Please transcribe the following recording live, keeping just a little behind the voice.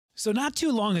So not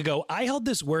too long ago, I held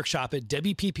this workshop at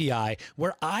WPPI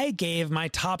where I gave my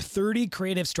top 30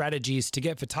 creative strategies to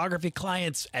get photography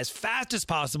clients as fast as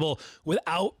possible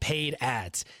without paid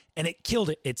ads. And it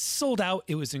killed it. It sold out.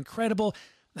 It was incredible.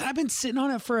 And I've been sitting on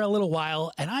it for a little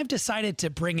while, and I've decided to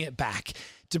bring it back.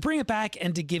 To bring it back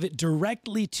and to give it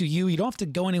directly to you. You don't have to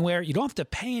go anywhere. You don't have to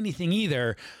pay anything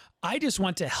either. I just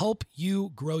want to help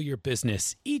you grow your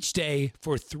business. Each day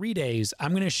for 3 days, I'm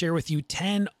going to share with you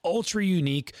 10 ultra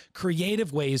unique,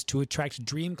 creative ways to attract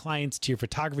dream clients to your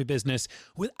photography business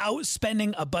without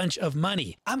spending a bunch of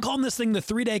money. I'm calling this thing the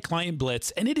 3-day client blitz,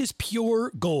 and it is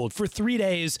pure gold. For 3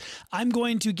 days, I'm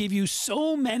going to give you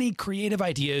so many creative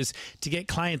ideas to get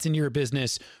clients into your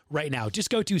business right now. Just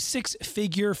go to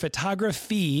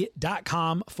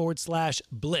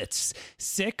sixfigurephotography.com/blitz.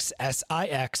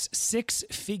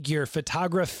 sixfigurephotography.com/blitz.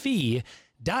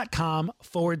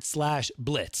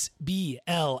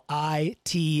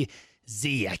 BLITZ.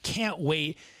 I can't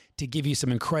wait to give you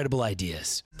some incredible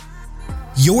ideas.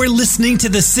 You're listening to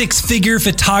the Six Figure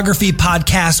Photography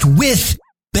Podcast with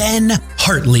Ben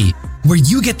Hartley, where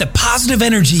you get the positive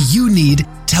energy you need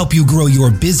to help you grow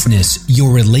your business,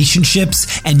 your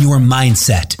relationships, and your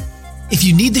mindset. If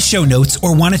you need the show notes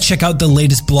or want to check out the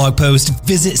latest blog post,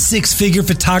 visit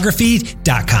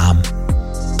sixfigurephotography.com.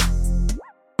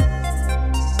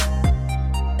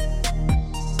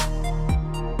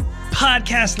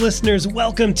 Podcast listeners,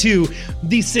 welcome to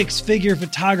the Six Figure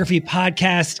Photography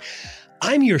Podcast.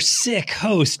 I'm your sick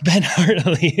host, Ben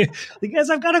Hartley, because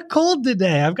I've got a cold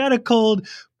today.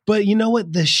 But you know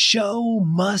what? The show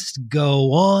must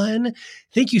go on.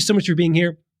 Thank you so much for being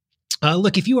here.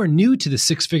 Look, if you are new to the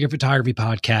Six Figure Photography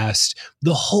Podcast,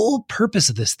 the whole purpose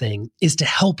of this thing is to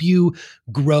help you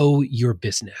grow your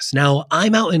business. Now,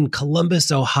 I'm out in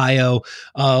Columbus, Ohio.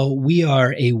 We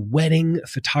are a wedding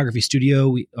photography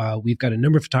studio. We've got a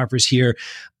number of photographers here,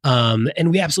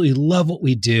 and we absolutely love what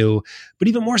we do, but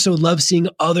even more so love seeing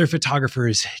other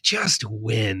photographers just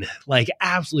win, like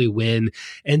absolutely win.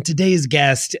 And today's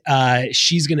guest,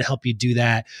 she's going to help you do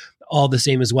that all the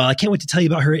same as well. I can't wait to tell you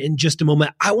about her in just a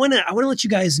moment. I want to let you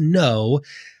guys know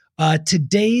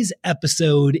today's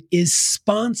episode is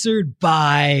sponsored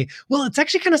by, well, it's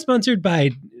actually kind of sponsored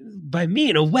by me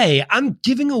in a way. I'm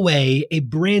giving away a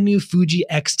brand new Fuji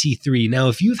X-T3. Now,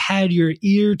 if you've had your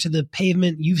ear to the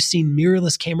pavement, you've seen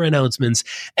mirrorless camera announcements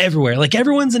everywhere. Like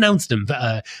everyone's announced them.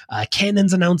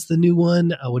 Canon's announced the new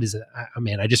one. What is it?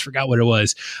 I just forgot what it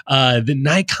was. The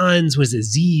Nikon's was a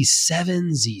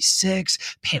Z7, Z6.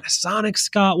 Panasonic's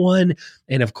got one.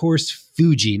 And of course,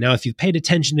 Fuji. Now, if you've paid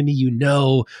attention to me, you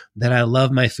know that I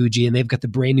love my Fuji, and they've got the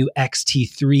brand new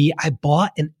X-T3. I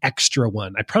bought an extra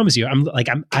one. I promise you, I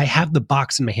have the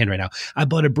box in my hand right now. I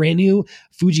bought a brand new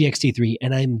Fuji X-T3,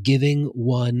 and I'm giving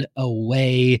one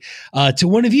away to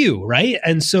one of you, right?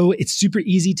 And so it's super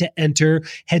easy to enter.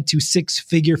 Head to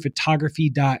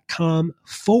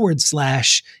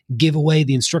sixfigurephotography.com/giveaway.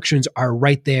 The instructions are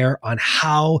right there on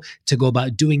how to go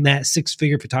about doing that.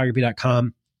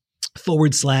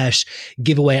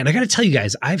 sixfigurephotography.com/giveaway. And I got to tell you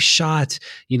guys, I've shot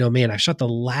the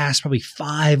last probably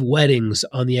 5 weddings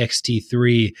on the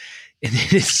X-T3, and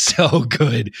it is so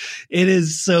good. It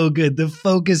is so good. The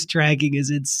focus tracking is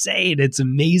insane. It's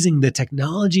amazing. The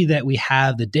technology that we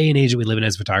have, the day and age that we live in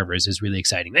as photographers is really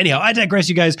exciting. Anyhow, I digress,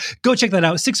 you guys. Go check that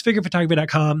out.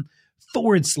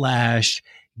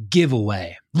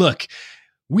 sixfigurephotography.com/giveaway. Look,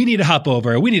 we need to hop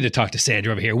over. We need to talk to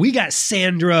Sandra over here. We got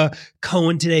Sandra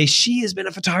Coan today. She has been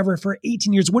a photographer for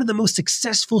 18 years, one of the most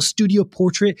successful studio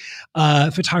portrait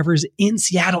photographers in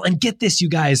Seattle. And get this, you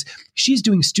guys, she's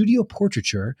doing studio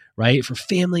portraiture, right, for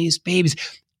families, babies,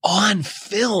 on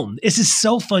film. This is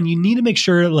so fun. You need to make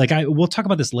sure, we'll talk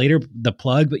about this later, the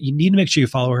plug, but you need to make sure you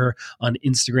follow her on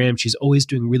Instagram. She's always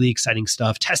doing really exciting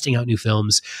stuff, testing out new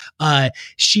films.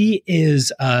 She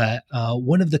is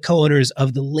one of the co-owners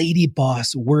of the Lady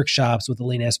Boss workshops with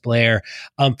Elaine S. Blair,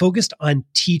 focused on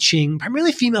teaching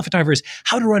primarily female photographers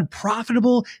how to run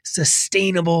profitable,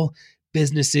 sustainable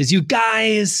businesses. You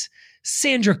guys,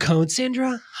 Sandra Coan. Sandra,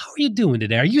 how are you doing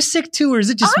today? Are you sick too, or is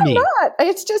it just me? I'm not.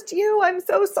 It's just you. I'm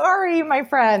so sorry, my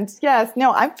friend. Yes.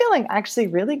 No, I'm feeling actually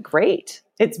really great.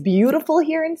 It's beautiful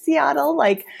here in Seattle.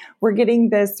 We're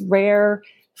getting this rare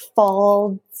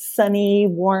fall, sunny,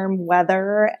 warm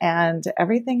weather, and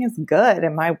everything is good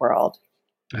in my world.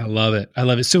 I love it.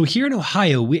 So here in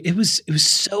Ohio, it was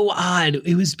so odd.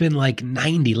 It was been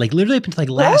 90, literally up until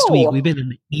last week. We've been in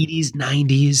the 80s,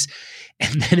 90s,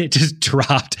 and then it just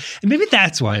dropped. And maybe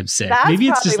that's why I'm sick. Maybe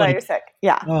it's just why you're sick.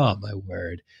 Yeah. Oh my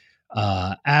word.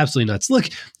 Absolutely nuts. Look,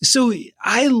 so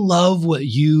I love what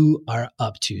you are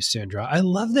up to, Sandra. I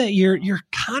love that you're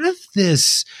kind of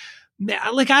this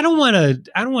like, I don't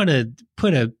want to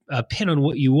put a pin on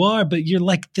what you are, but you're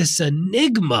like this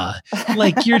enigma.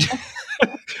 Like you're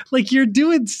like you're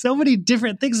doing so many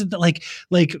different things, that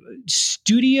like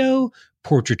studio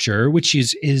portraiture, which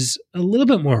is a little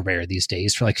bit more rare these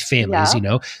days for like families,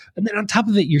 Yeah. and then on top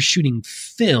of it, you're shooting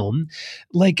film.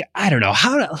 Like, I don't know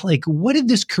what did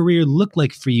this career look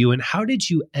like for you, and how did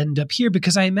you end up here?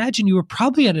 Because I imagine you were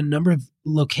probably at a number of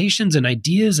locations and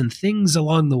ideas and things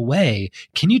along the way.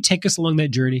 Can you take us along that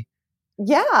journey?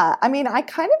 Yeah. I mean, I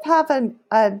kind of have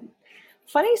a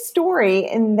funny story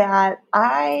in that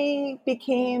I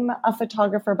became a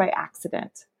photographer by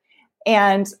accident.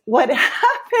 And what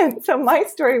happened, so my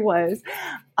story was,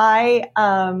 I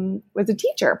was a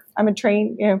teacher. I'm a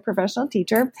trained, professional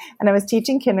teacher, and I was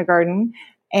teaching kindergarten,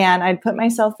 and I'd put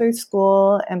myself through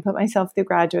school and put myself through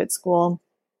graduate school.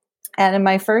 And in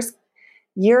my first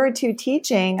year or two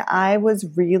teaching, I was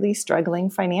really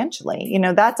struggling financially.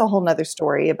 That's a whole nother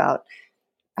story about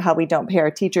how we don't pay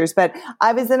our teachers, but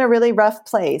I was in a really rough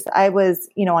place. I was,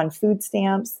 on food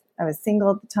stamps. I was single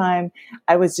at the time.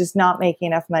 I was just not making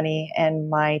enough money in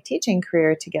my teaching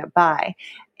career to get by.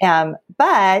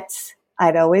 But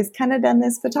I'd always kind of done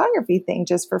this photography thing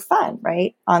just for fun,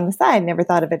 right? On the side. Never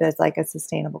thought of it as like a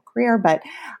sustainable career. But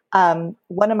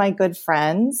one of my good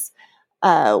friends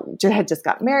had just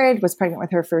got married, was pregnant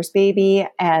with her first baby.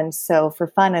 And so for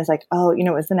fun, I was like, oh, it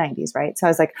was the 90s, right? So I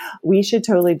was like, we should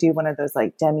totally do one of those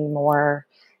like Demi Moore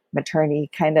maternity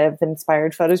kind of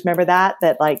inspired photos. Remember that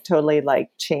like totally like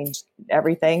changed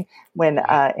everything when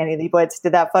Annie Leibovitz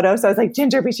did that photo. So I was like,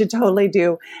 Ginger, we should totally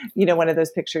do, one of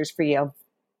those pictures for you.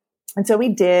 And so we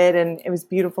did, and it was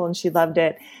beautiful, and she loved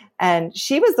it. And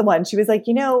she was the one, she was like,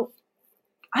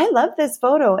 I love this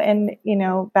photo. And,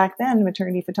 back then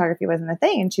maternity photography wasn't a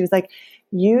thing. And she was like,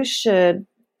 you should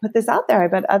put this out there. I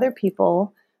bet other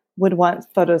people would want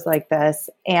photos like this.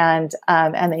 And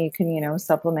then you can,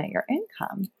 supplement your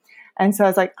income. And so I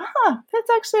was like, that's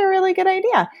actually a really good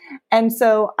idea. And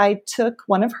so I took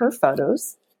one of her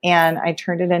photos and I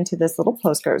turned it into this little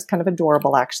postcard. It was kind of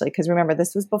adorable, actually, because remember,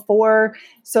 this was before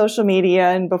social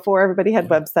media and before everybody had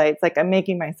websites. Like, I'm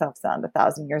making myself sound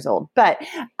 1,000 years old. But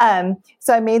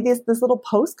so I made this little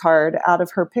postcard out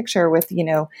of her picture with,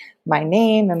 my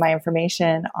name and my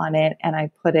information on it. And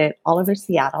I put it all over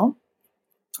Seattle.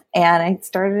 And I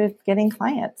started getting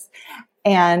clients.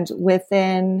 And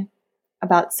within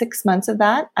about 6 months of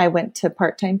that, I went to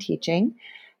part-time teaching.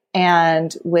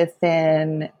 And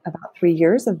within about 3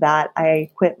 years of that,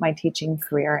 I quit my teaching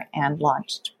career and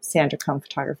launched Sandra Coan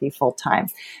Photography full-time.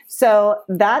 So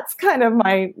that's kind of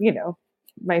my,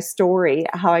 my story,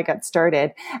 how I got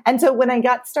started. And so when I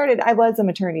got started, I was a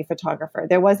maternity photographer.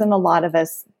 There wasn't a lot of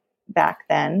us back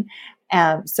then.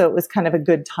 So it was kind of a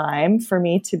good time for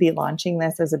me to be launching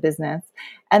this as a business.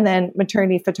 And then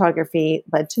maternity photography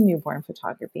led to newborn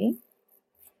photography,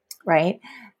 right?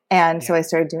 And so I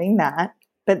started doing that.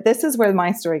 But this is where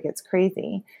my story gets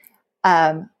crazy.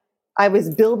 I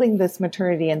was building this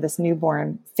maternity and this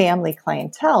newborn family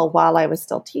clientele while I was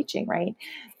still teaching, right?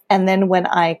 And then when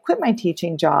I quit my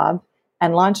teaching job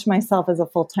and launched myself as a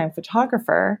full-time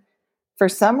photographer, for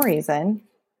some reason,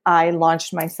 I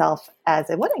launched myself as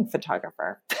a wedding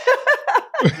photographer,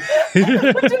 which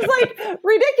is like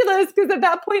ridiculous because at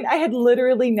that point I had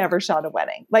literally never shot a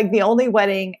wedding. Like the only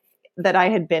wedding that I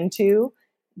had been to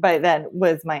by then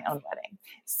was my own wedding.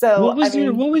 So what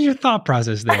was your thought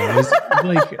process there? Was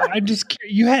like, I'm just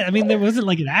there wasn't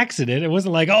like an accident. It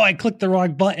wasn't like, I clicked the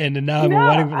wrong button and now I'm a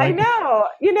wedding. I know,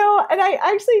 and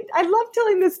I love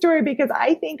telling this story because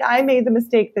I think I made the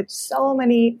mistake that so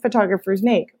many photographers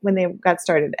make when they got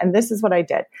started. And this is what I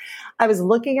did. I was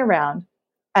looking around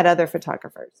at other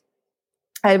photographers.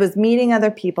 I was meeting other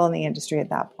people in the industry at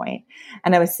that point,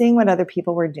 and I was seeing what other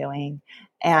people were doing.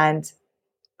 And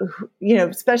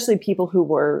especially people who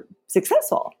were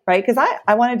successful, right? Because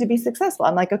I wanted to be successful.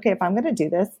 I'm like, okay, if I'm going to do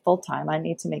this full time, I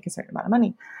need to make a certain amount of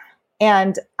money.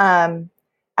 And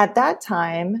at that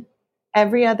time,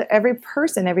 every other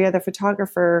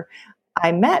photographer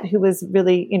I met who was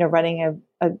really, running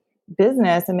a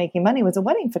business and making money was a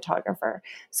wedding photographer.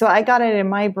 So I got it in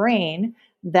my brain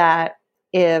that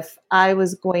if I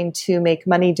was going to make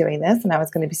money doing this and I was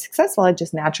going to be successful, I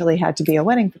just naturally had to be a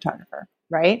wedding photographer,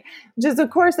 right? Which is,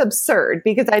 of course, absurd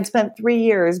because I'd spent 3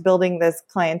 years building this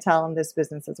clientele and this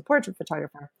business as a portrait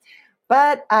photographer.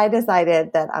 But I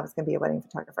decided that I was going to be a wedding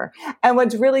photographer. And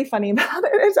what's really funny about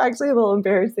it, it's actually a little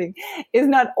embarrassing, is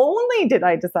not only did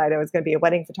I decide I was going to be a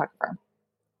wedding photographer,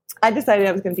 I decided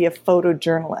I was going to be a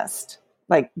photojournalist,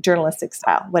 like journalistic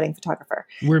style wedding photographer.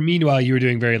 Where meanwhile you were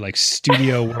doing very like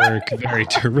studio work, very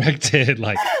directed,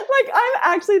 like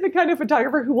actually the kind of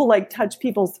photographer who will like touch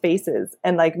people's faces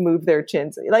and like move their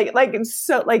chins. Like it's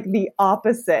so like the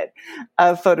opposite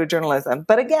of photojournalism.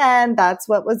 But again, that's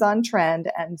what was on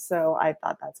trend. And so I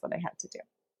thought that's what I had to do.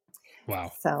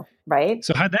 Wow. So, right.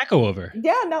 So how'd that go over?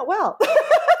 Yeah, not well.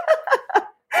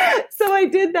 So I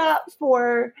did that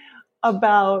for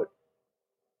about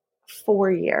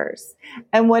 4 years.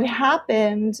 And what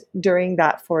happened during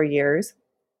that 4 years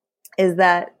is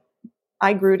that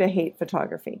I grew to hate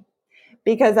photography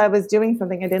because I was doing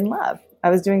something I didn't love. I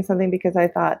was doing something because I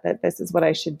thought that this is what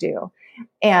I should do.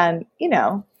 And, you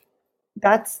know,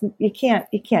 you can't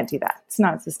do that. It's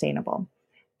not sustainable.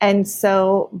 And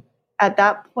so at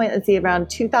that point, let's see, around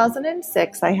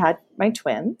 2006, I had my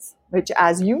twins, which,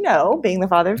 as you know, being the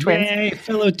father of twins. Yay,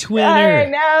 fellow twinner. I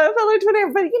know, fellow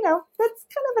twinner. But, you know, that's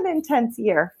kind of an intense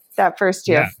year, that first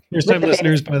year. Yeah. First time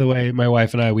listeners, by the way, my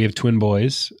wife and I, we have twin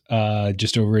boys,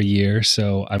 just over a year.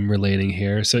 So I'm relating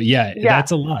here. So yeah,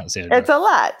 that's a lot, Sandra. It's a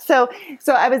lot. So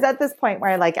I was at this point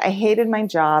where I hated my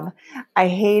job. I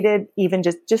hated even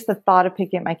just the thought of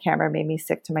picking up my camera made me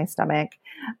sick to my stomach.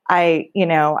 I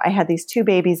had these 2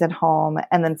 babies at home,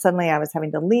 and then suddenly I was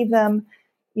having to leave them,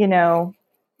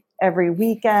 every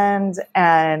weekend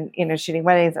and, shooting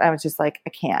weddings. I was just like,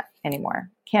 I can't anymore.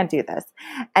 Can't do this.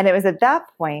 And it was at that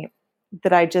point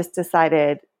that I just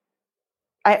decided,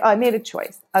 I made a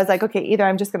choice. I was like, okay, either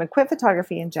I'm just going to quit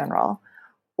photography in general,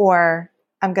 or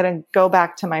I'm going to go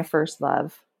back to my first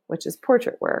love, which is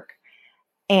portrait work,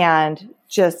 and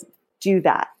just do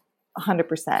that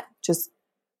 100%, just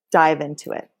dive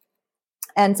into it.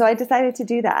 And so I decided to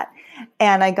do that.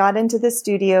 And I got into the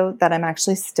studio that I'm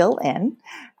actually still in.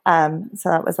 So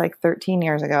that was like 13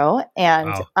 years ago.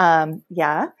 And wow.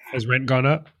 Yeah. Has rent gone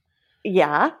up?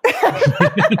 Yeah.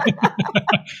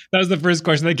 That was the first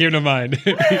question that came to mind.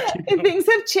 Things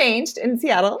have changed in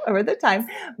Seattle over the time.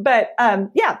 But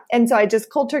yeah. And so I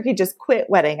just cold turkey just quit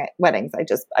weddings.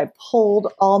 I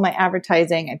pulled all my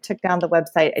advertising. I took down the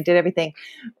website. I did everything.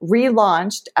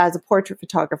 Relaunched as a portrait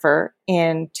photographer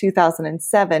in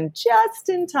 2007, just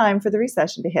in time for the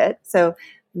recession to hit. So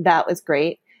that was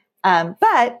great.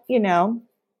 But,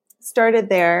 started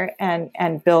there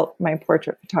and built my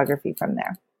portrait photography from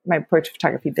there. My portrait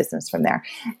photography business from there.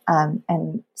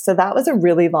 And so that was a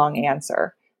really long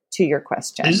answer to your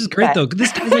question. This is great though.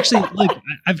 This is actually like,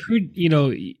 I've heard,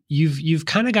 you've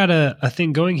kind of got a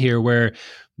thing going here where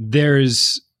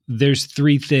there's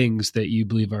 3 things that you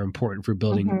believe are important for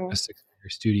building a 6-figure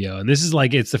studio. And this is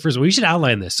like, it's the first one. We should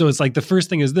outline this. So it's like, the first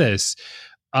thing is this,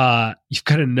 you've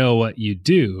got to know what you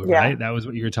do, right? That was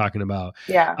what you were talking about.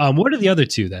 Yeah. What are the other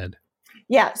 2 then?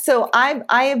 Yeah. So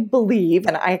I believe,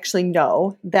 and I actually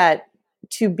know that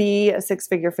to be a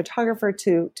 6-figure photographer,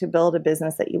 to build a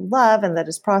business that you love and that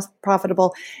is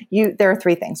profitable, there are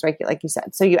 3 things, right? Like you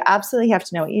said. So you absolutely have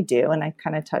to know what you do. And I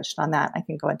kind of touched on that. I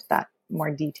can go into that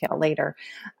more detail later.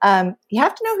 You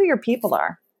have to know who your people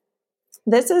are.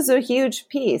 This is a huge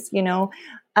piece,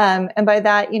 and by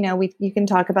that, you can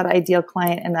talk about ideal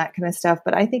client and that kind of stuff,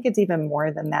 but I think it's even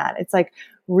more than that. It's like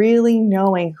really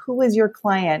knowing who is your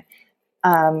client.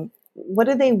 What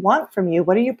do they want from you?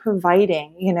 What are you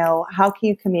providing? How can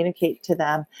you communicate to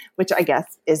them? Which I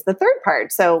guess is the third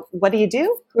part. So what do you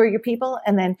do? Who are your people?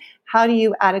 And then how do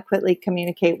you adequately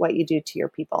communicate what you do to your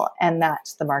people? And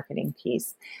that's the marketing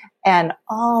piece. And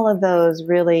all of those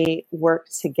really work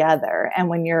together. And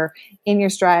when you're in your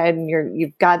stride and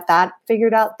you've got that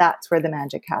figured out, that's where the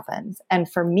magic happens.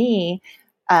 And for me,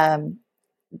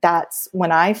 that's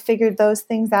when I figured those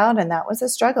things out. And that was a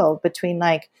struggle between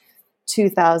like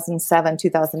 2007,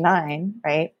 2009,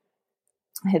 right?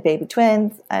 I had baby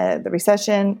twins, the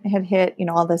recession had hit,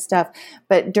 all this stuff.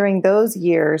 But during those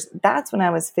years, that's when I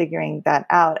was figuring that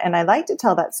out. And I like to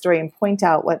tell that story and point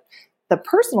out what the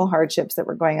personal hardships that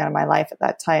were going on in my life at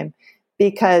that time,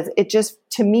 because it just,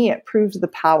 to me, it proved the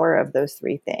power of those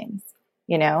 3 things.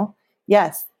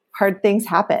 Yes, hard things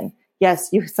happen. Yes,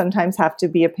 you sometimes have to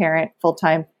be a parent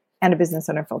full-time and a business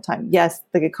owner full-time. Yes,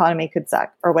 the economy could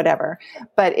suck or whatever.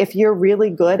 But if you're really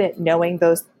good at knowing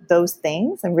those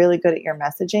things and really good at your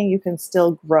messaging, you can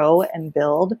still grow and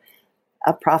build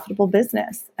a profitable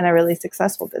business and a really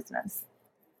successful business.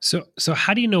 So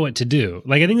how do you know what to do?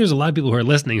 Like, I think there's a lot of people who are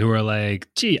listening who are like,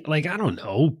 gee, like, I don't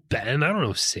know, Ben, I don't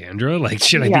know, Sandra, like,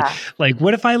 should I be like,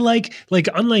 what if I like,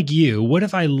 unlike you, what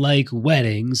if I like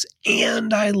weddings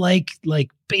and I like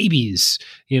babies,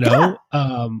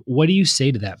 what do you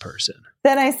say to that person?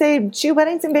 Then I say, shoot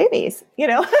weddings and babies,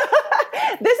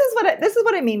 This is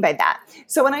what I mean by that.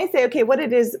 So when I say, okay, what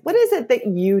is it that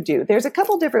you do? There's a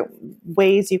couple different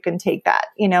ways you can take that.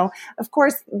 Of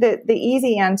course, the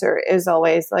easy answer is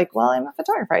always like, well, I'm a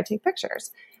photographer. I take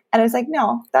pictures. And I was like,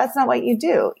 no, that's not what you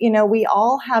do. We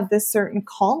all have this certain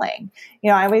calling.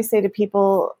 I always say to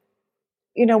people,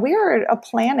 we are a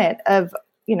planet of,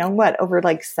 over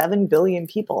like 7 billion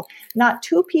people. Not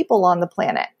 2 people on the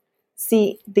planet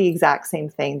see the exact same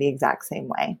thing the exact same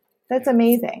way. That's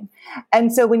amazing.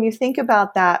 And so when you think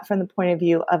about that from the point of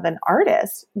view of an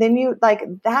artist, then you like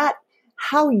that,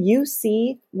 how you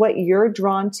see what you're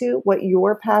drawn to, what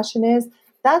your passion is.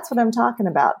 That's what I'm talking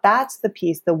about. That's the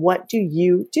piece, the what do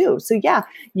you do? So yeah,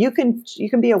 you can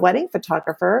be a wedding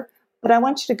photographer, but I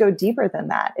want you to go deeper than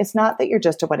that. It's not that you're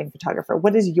just a wedding photographer.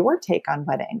 What is your take on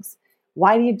weddings?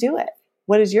 Why do you do it?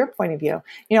 What is your point of view?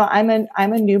 I'm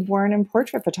a newborn and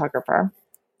portrait photographer.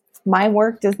 My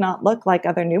work does not look like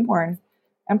other newborn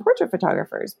and portrait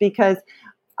photographers because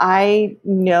I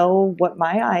know what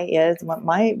my eye is, what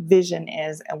my vision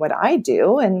is, and what I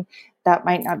do. And that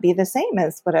might not be the same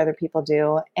as what other people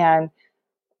do. And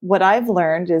what I've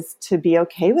learned is to be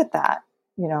okay with that.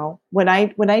 When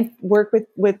I work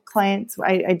with clients,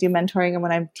 I do mentoring, and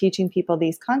when I'm teaching people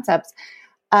these concepts,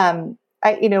 one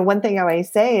thing I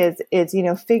always say is,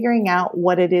 figuring out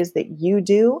what it is that you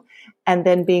do and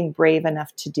then being brave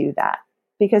enough to do that,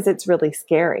 because it's really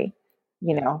scary.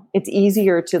 It's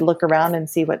easier to look around and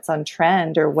see what's on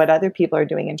trend or what other people are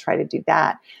doing and try to do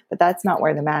that. But that's not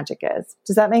where the magic is.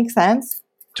 Does that make sense?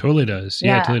 Totally does.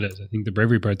 Yeah, it totally does. I think the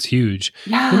bravery part's huge.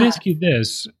 Yeah. Let me ask you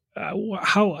this.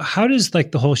 How does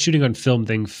like the whole shooting on film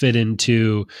thing fit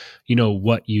into,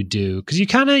 what you do? Because you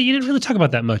didn't really talk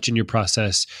about that much in your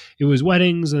process. It was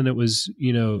weddings and it was,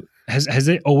 has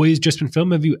it always just been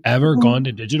film? Have you ever gone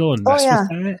to digital and messed with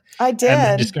that? I did. And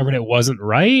then discovered it wasn't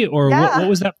right? Or what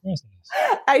was that process?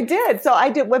 I did. So I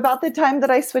did about the time that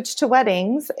I switched to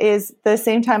weddings is the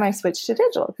same time I switched to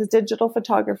digital, because digital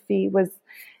photography was,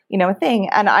 a thing.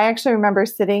 And I actually remember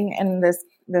sitting in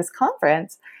this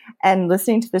conference and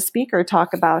listening to the speaker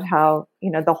talk about how,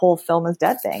 the whole film is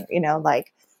dead thing,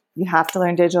 like you have to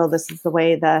learn digital. This is the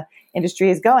way the industry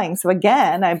is going. So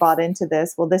again, I bought into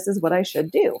this. Well, this is what I should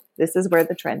do. This is where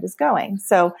the trend is going.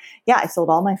 So yeah, I sold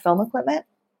all my film equipment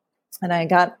and I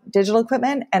got digital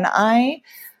equipment and I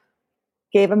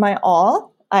gave it my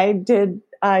all. I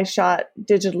shot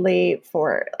digitally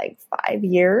for like 5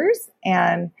 years.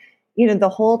 And, the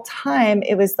whole time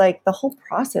it was like the whole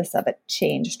process of it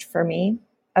changed for me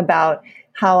about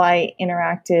how I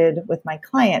interacted with my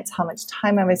clients, how much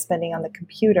time I was spending on the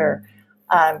computer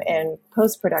and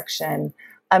post-production,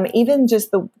 even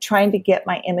just trying to get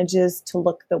my images to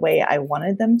look the way I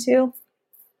wanted them to.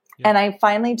 Yeah. And I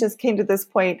finally just came to this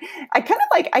point. I kind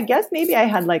of I guess maybe I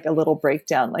had like a little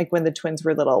breakdown, like when the twins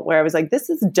were little, where I was like, this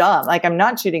is dumb. Like, I'm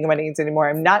not shooting weddings anymore.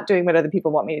 I'm not doing what other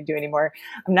people want me to do anymore.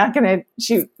 I'm not going to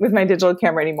shoot with my digital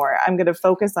camera anymore. I'm going to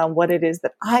focus on what it is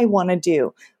that I want to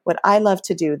do, what I love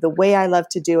to do, the way I love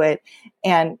to do it.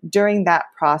 And during that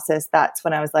process, that's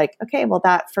when I was like, okay, well,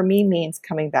 that for me means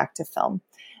coming back to film.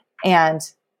 And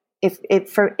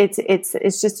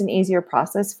it's just an easier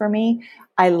process for me.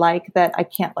 I like that I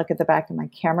can't look at the back of my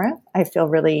camera. I feel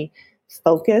really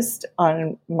focused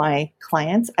on my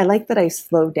clients. I like that I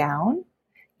slow down.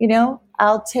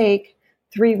 I'll take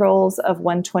 3 rolls of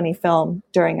 120 film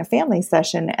during a family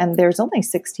session, and there's only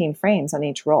 16 frames on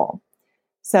each roll.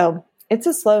 So it's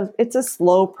a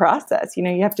slow process.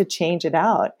 You have to change it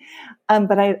out.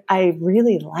 But I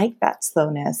really like that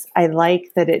slowness. I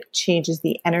like that it changes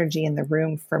the energy in the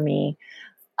room for me.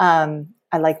 I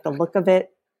like the look of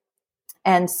it.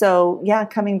 And so, yeah,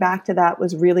 coming back to that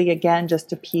was really, again,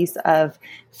 just a piece of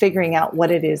figuring out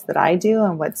what it is that I do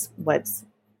and what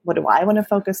do I want to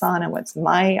focus on and what's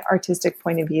my artistic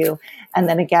point of view. And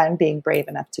then again, being brave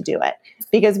enough to do it.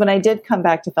 Because when I did come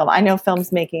back to film, I know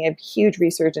film's making a huge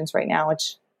resurgence right now,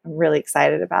 which I'm really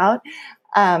excited about.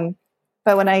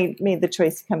 But when I made the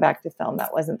choice to come back to film,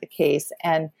 that wasn't the case.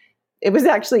 And it was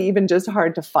actually even just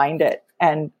hard to find it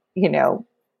and,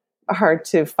 hard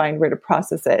to find where to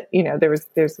process it.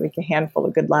 There's like a handful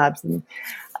of good labs. And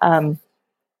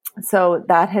so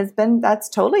that's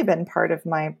totally been part of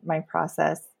my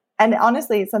process. And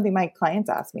honestly, it's something my clients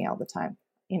ask me all the time,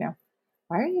 why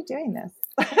are you doing this?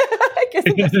 I guess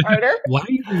it's harder. Why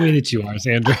are you the way that you are,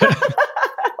 Sandra?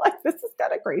 Like, this is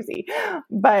kind of crazy,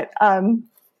 but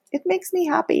it makes me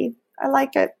happy. I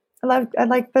like it. I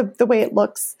like the way it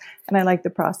looks, and I like the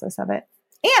process of it.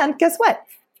 And guess what?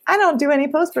 I don't do any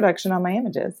post-production on my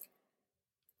images.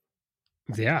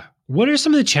 Yeah. What are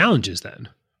some of the challenges then?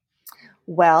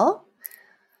 Well,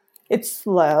 it's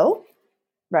slow,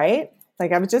 right?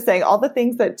 Like I was just saying, all the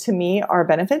things that to me are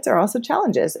benefits are also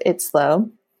challenges. It's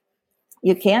slow.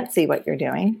 You can't see what you're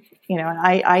doing. And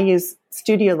I use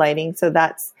studio lighting. So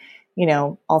that's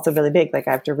also really big. Like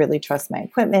I have to really trust my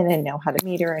equipment and know how to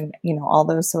meter and, all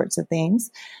those sorts of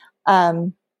things.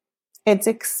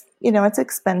 It's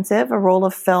expensive. A roll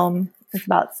of film is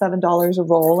about $7 a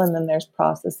roll. And then there's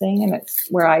processing, and it's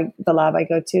the lab I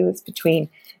go to, it's between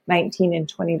 $19 and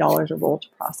 $20 a roll to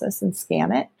process and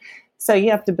scan it. So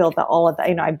you have to build all of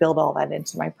that. I build all that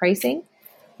into my pricing,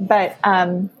 but,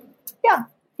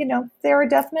 there are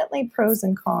definitely pros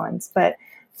and cons, but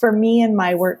for me and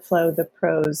my workflow, the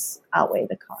pros outweigh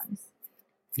the cons.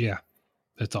 Yeah.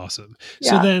 That's awesome.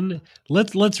 Yeah. So then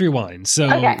let's rewind. So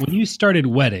when you started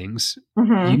weddings,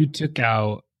 you took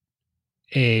out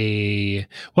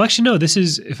this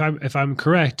is, if I'm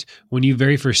correct, when you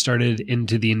very first started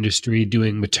into the industry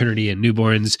doing maternity and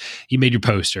newborns, you made your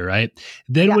poster, right?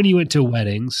 Then when you went to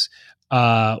weddings,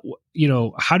 how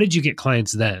did you get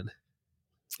clients then?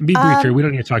 Be brief here. We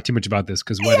don't need to talk too much about this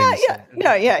because weddings.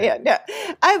 No.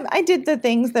 I did the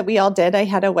things that we all did. I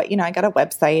had I got a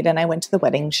website, and I went to the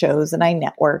wedding shows, and I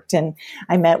networked, and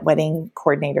I met wedding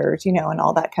coordinators, and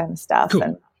all that kind of stuff.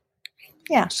 Cool.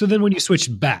 And So then when you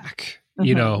switched back, when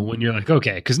you're like,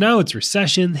 okay, because now it's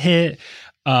recession hit,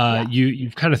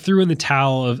 you've kind of threw in the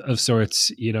towel of sorts,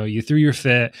 you threw your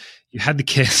fit, you had the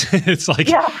kids. It's like,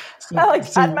 I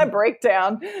had my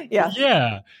breakdown. Yeah.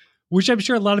 Yeah. Which I'm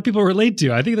sure a lot of people relate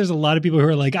to. I think there's a lot of people who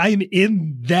are like, I am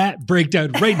in that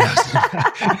breakdown right now.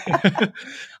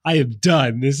 I am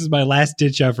done. This is my last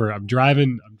ditch effort. I'm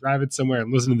driving somewhere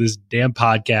and listening to this damn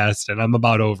podcast, and I'm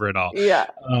about over it all. Yeah.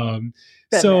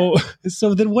 So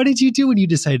then what did you do when you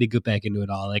decided to go back into it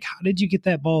all? Like, how did you get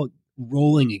that ball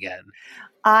rolling again?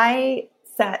 I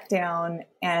sat down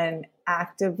and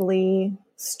actively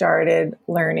started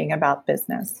learning about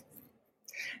business.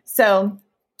 So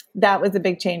that was a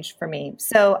big change for me.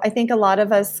 So I think a lot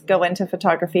of us go into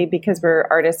photography because we're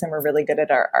artists and we're really good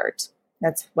at our art.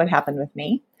 That's what happened with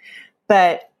me.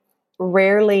 But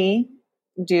rarely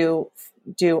do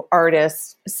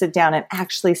artists sit down and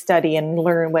actually study and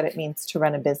learn what it means to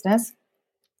run a business.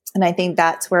 And I think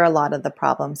that's where a lot of the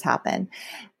problems happen.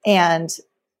 And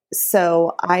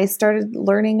so I started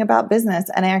learning about business,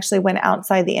 and I actually went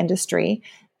outside the industry,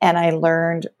 and I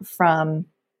learned from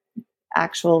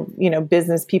actual,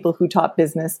 business people who taught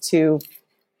business to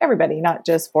everybody, not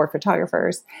just for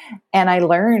photographers. And I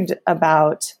learned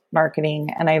about marketing,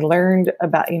 and I learned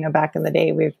about, back in the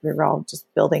day, we were all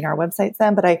just building our websites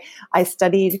then, but I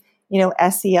studied,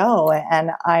 SEO,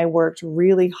 and I worked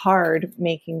really hard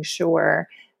making sure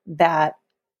that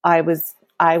I was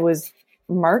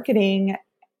marketing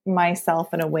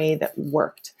myself in a way that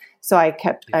worked. So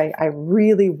I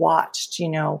really watched,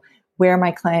 where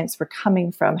my clients were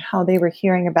coming from, how they were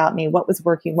hearing about me, what was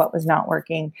working, what was not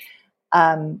working,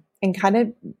 and kind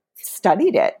of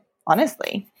studied it,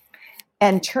 honestly.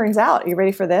 And turns out, are you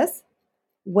ready for this?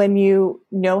 When you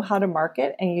know how to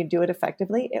market and you do it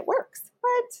effectively, it works.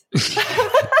 What?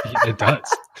 It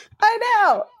does. I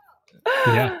know.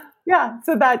 Yeah. Yeah.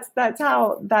 So that's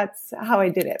how I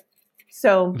did it.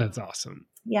 So that's awesome.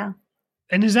 Yeah.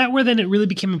 And is that where then it really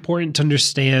became important to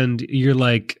understand you're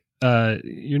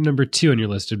number 2 on your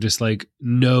list of just like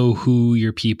know who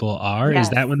your people are? Yes.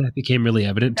 Is that when that became really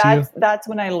evident to you? That's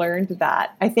when I learned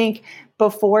that. I think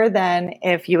before then,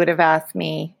 if you would have asked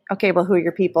me, okay, well, who are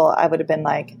your people? I would have been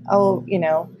like, oh,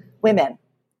 women,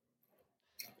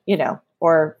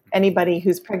 or anybody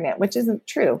who's pregnant, which isn't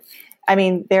true. I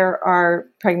mean, there are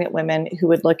pregnant women who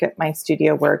would look at my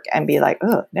studio work and be like,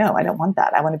 oh, no, I don't want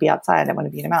that. I want to be outside. I want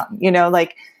to be in a mountain.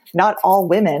 Not all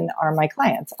women are my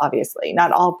clients, obviously.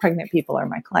 Not all pregnant people are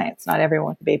my clients. Not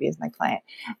everyone with a baby is my client.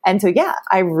 And so,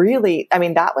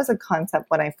 that was a concept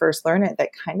when I first learned it that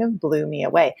kind of blew me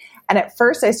away. And at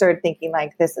first I started thinking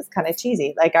like, this is kind of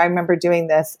cheesy. Like I remember doing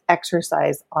this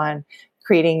exercise on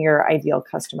creating your ideal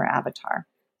customer avatar,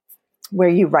 where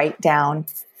you write down,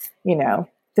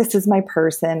 this is my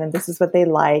person and this is what they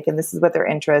like and this is what their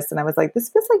interests. And I was like, this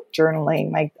feels like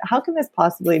journaling. Like, how can this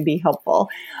possibly be helpful?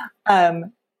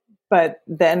 But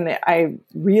then I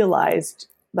realized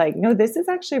like, no, this is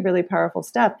actually really powerful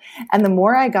stuff. And the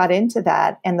more I got into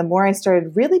that and the more I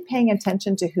started really paying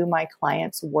attention to who my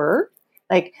clients were,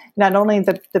 like not only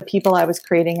the people I was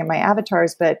creating in my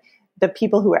avatars, but the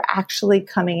people who were actually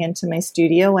coming into my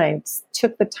studio, when I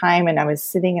took the time and I was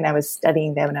sitting and I was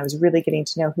studying them and I was really getting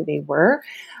to know who they were.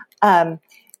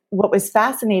 What was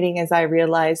fascinating is I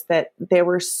realized that there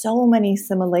were so many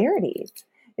similarities.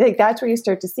 Like that's where you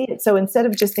start to see it. So instead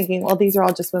of just thinking, well, these are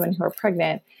all just women who are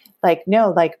pregnant, like,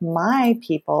 no, like my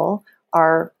people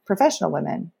are professional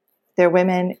women. They're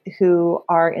women who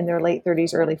are in their late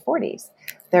 30s, early 40s.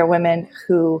 They're women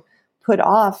who put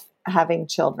off having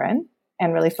children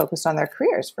and really focused on their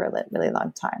careers for a really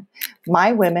long time.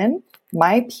 My women,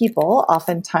 my people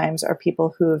oftentimes are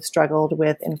people who have struggled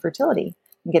with infertility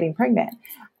and getting pregnant.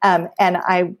 And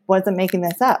I wasn't making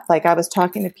this up. Like I was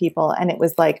talking to people and it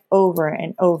was like over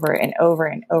and over and over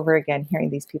and over again, hearing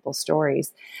these people's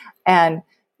stories and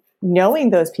knowing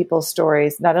those people's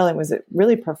stories. Not only was it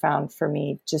really profound for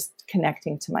me, just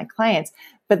connecting to my clients,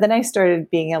 but then I started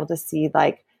being able to see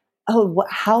like, oh,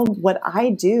 how what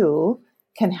I do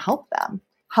can help them,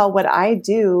 how what I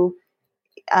do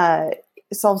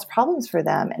solves problems for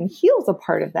them and heals a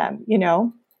part of them, you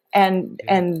know, and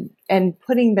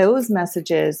putting those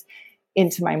messages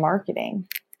into my marketing,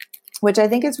 which I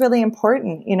think is really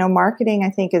important. You know, marketing,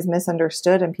 I think, is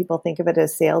misunderstood and people think of it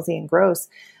as salesy and gross.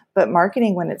 But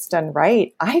marketing, when it's done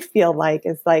right, I feel like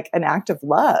is like an act of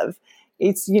love.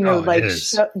 It's, you know,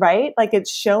 right? Like it's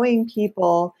showing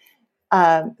people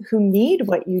who need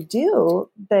what you do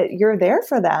that you're there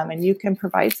for them and you can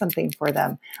provide something for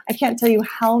them. I can't tell you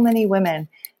how many women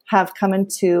have come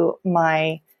into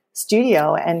my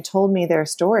studio and told me their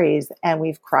stories and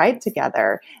we've cried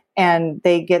together and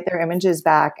they get their images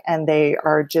back and they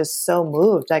are just so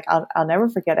moved. Like I'll never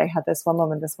forget. I had this one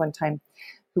woman this one time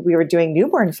who we were doing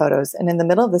newborn photos and in the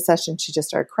middle of the session, she just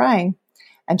started crying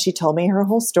and she told me her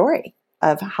whole story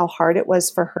of how hard it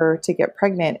was for her to get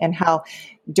pregnant and how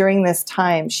during this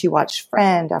time she watched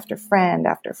friend after friend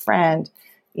after friend,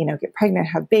 you know, get pregnant,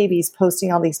 have babies,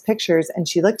 posting all these pictures. And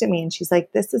she looked at me and she's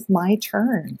like, this is my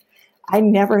turn. I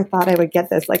never thought I would get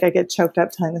this. Like I get choked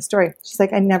up telling the story. She's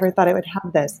like, I never thought I would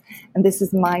have this. And this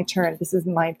is my turn. This is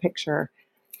my picture.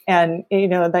 And, you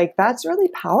know, like that's really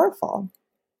powerful.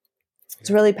 It's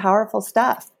really powerful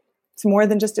stuff. It's more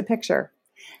than just a picture.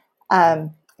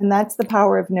 And that's the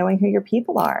power of knowing who your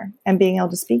people are and being able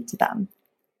to speak to them.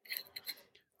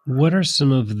 What are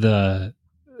some of the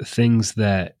things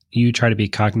that you try to be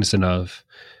cognizant of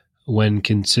when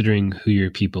considering who your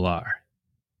people are?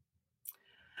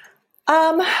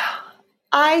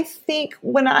 I think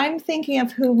when I'm thinking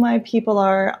of who my people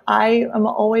are, I am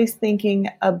always thinking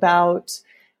about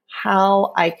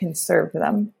how I can serve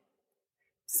them.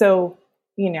 So,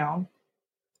 you know,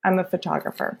 I'm a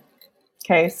photographer.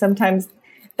 Okay. Sometimes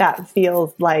that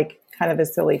feels like kind of a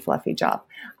silly, fluffy job.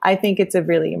 I think it's a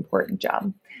really important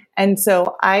job. And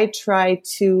so I try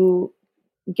to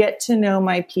get to know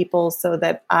my people so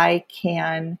that I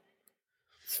can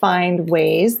find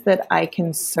ways that I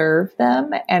can serve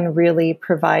them and really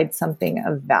provide something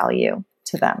of value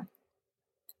to them.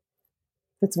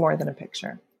 It's more than a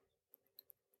picture.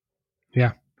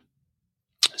 Yeah.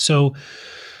 So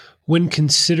when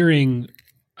considering,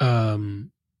 you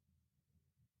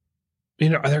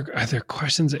know, are there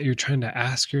questions that you're trying to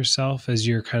ask yourself as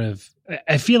you're kind of,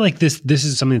 I feel like this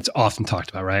is something that's often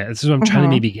talked about, right? This is what I'm trying to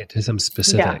maybe get to some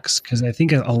specifics because I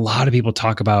think a lot of people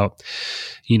talk about,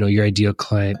 you know, your ideal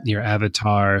client, your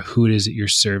avatar, who it is that you're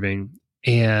serving.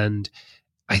 And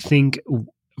I think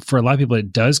for a lot of people,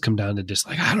 it does come down to just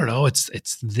like, I don't know, it's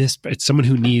someone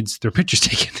who needs their pictures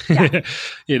taken,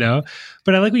 you know,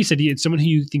 but I like what you said, it's someone who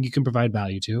you think you can provide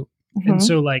value to. And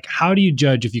so like, how do you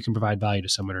judge if you can provide value to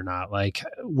someone or not? Like,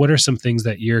 what are some things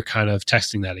that you're kind of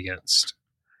testing that against?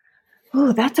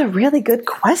 Oh, that's a really good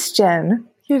question.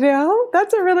 You know,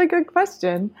 that's a really good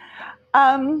question.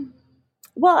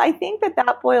 Well, I think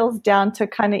that boils down to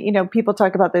kind of, you know, people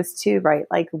talk about this too, right?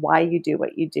 Like why you do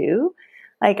what you do.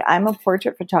 Like I'm a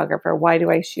portrait photographer. Why do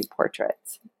I shoot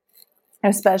portraits?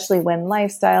 Especially when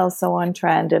lifestyle is so on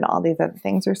trend and all these other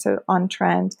things are so on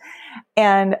trend.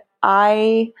 And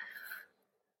I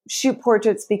shoot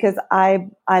portraits because I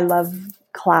love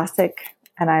classic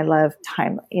and I love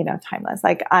timeless.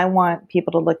 Like I want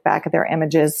people to look back at their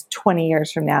images 20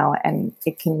 years from now and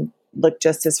it can look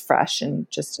just as fresh and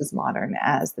just as modern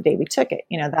as the day we took it.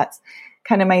 You know, that's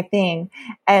kind of my thing.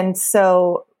 And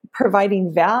so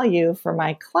providing value for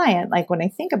my client, like when I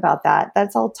think about that,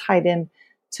 that's all tied in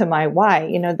to my why.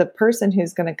 You know, the person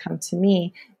who's going to come to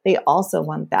me, they also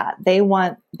want that. They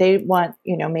want,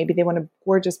 you know, maybe they want a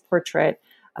gorgeous portrait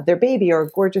of their baby or a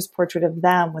gorgeous portrait of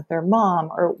them with their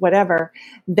mom or whatever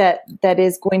that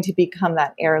is going to become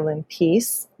that heirloom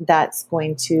piece. That's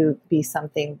going to be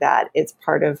something that is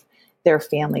part of their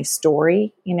family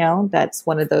story. You know, that's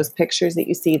one of those pictures that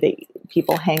you see that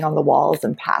people hang on the walls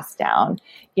and pass down,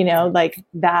 you know, like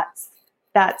that's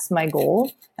my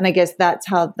goal. And I guess that's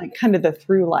how like kind of the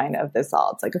through line of this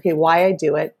all. It's like, okay, why I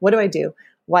do it? What do I do?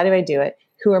 Why do I do it?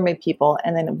 Who are my people?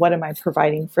 And then what am I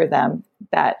providing for them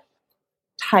that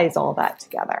ties all that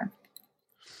together?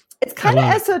 It's kind of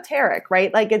esoteric,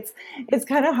 right? Like it's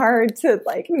kind of hard to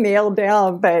like nail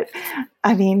down, but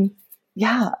I mean,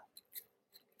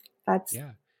 that's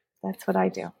what I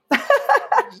do.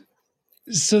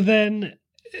 So then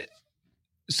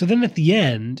at the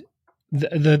end,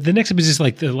 the next step is just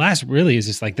like the last really is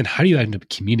just like, then how do you end up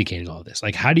communicating all this?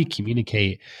 Like, how do you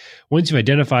communicate once you've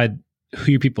identified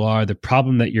who your people are, the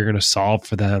problem that you're going to solve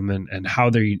for them, and how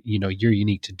they're, you're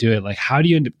unique to do it? Like, how do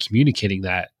you end up communicating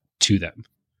that to them?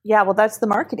 Yeah, well, that's the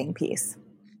marketing piece.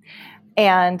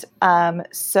 And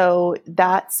so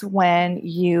that's when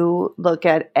you look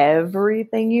at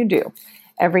everything you do,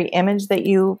 every image that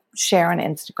you share on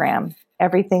Instagram,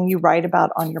 everything you write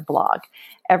about on your blog,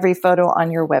 every photo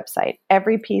on your website,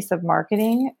 every piece of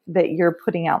marketing that you're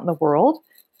putting out in the world.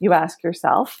 You ask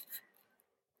yourself,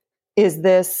 is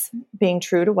this being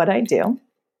true to what I do?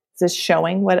 Is this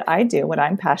showing what I do, what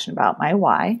I'm passionate about, my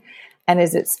why? And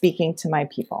is it speaking to my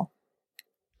people?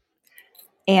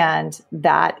 And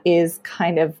that is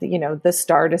kind of, the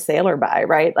star to sailor by,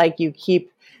 right? Like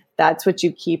that's what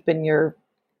you keep in your,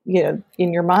 in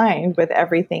your mind with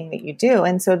everything that you do.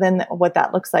 And so then what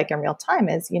that looks like in real time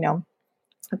is,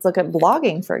 let's look at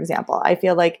blogging, for example. I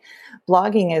feel like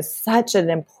blogging is such an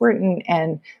important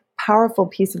and powerful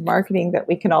piece of marketing that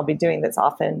we can all be doing that's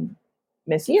often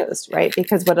misused, right?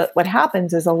 Because what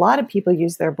happens is a lot of people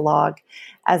use their blog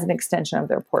as an extension of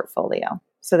their portfolio.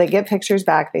 So they get pictures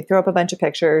back, they throw up a bunch of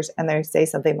pictures, and they say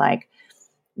something like,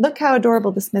 look how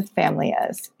adorable the Smith family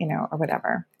is, or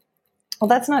whatever. Well,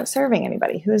 that's not serving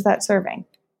anybody. Who is that serving?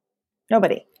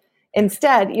 Nobody.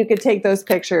 Instead, you could take those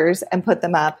pictures and put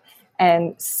them up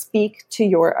and speak to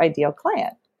your ideal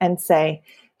client and say,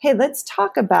 hey, let's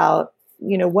talk about,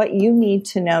 what you need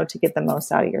to know to get the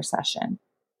most out of your session.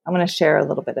 I'm going to share a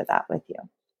little bit of that with you.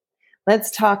 Let's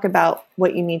talk about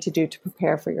what you need to do to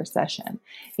prepare for your session.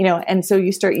 And so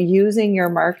you start using your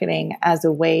marketing as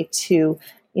a way to,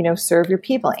 serve your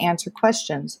people, answer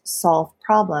questions, solve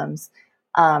problems,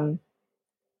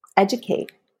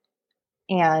 educate.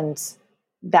 And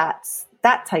that's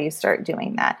how you start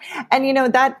doing that.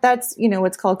 And, that's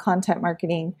what's called content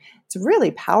marketing. It's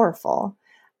really powerful.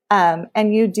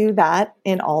 And you do that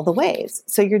in all the ways.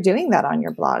 So you're doing that on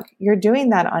your blog. You're doing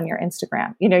that on your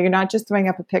Instagram. You're not just throwing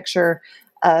up a picture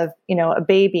of, a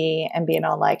baby and being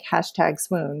all like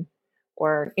 #swoon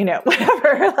or,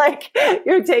 whatever. Like,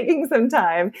 you're taking some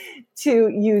time to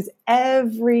use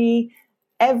everything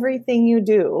you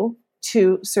do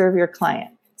to serve your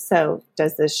client. So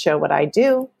does this show what I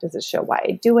do? Does it show why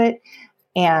I do it?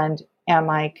 And am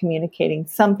I communicating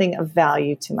something of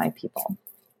value to my people?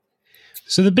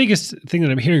 So the biggest thing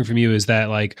that I'm hearing from you is that,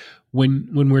 like,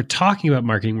 when we're talking about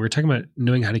marketing, we're talking about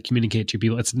knowing how to communicate to your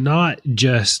people. It's not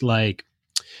just like,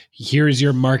 here's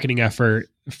your marketing effort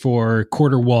for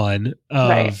Q1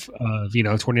 of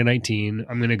 2019.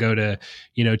 I'm going to go to,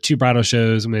 2 bridal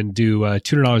shows. I'm going to do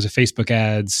 $200 of Facebook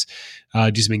ads,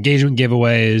 do some engagement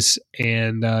giveaways,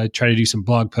 and try to do some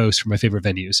blog posts for my favorite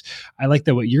venues. I like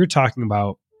that what you're talking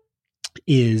about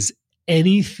is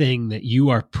anything that you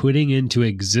are putting into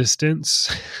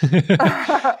existence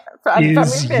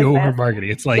is your marketing.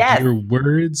 It's like your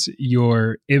words,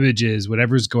 your images,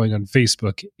 whatever's going on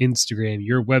Facebook, Instagram,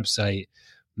 your website,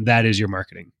 that is your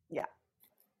marketing. Yeah.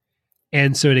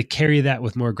 And so to carry that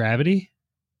with more gravity.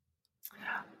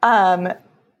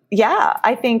 Yeah,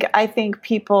 I think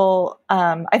people,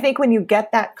 I think when you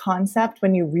get that concept,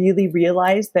 when you really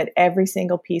realize that every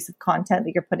single piece of content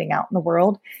that you're putting out in the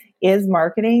world is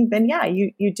marketing, then yeah,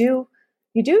 you do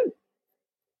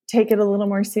take it a little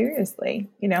more seriously,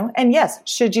 and yes,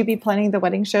 should you be planning the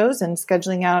wedding shows and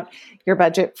scheduling out your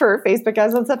budget for Facebook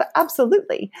ads and stuff?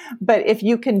 Absolutely. But if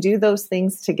you can do those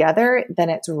things together, then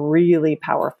it's really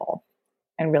powerful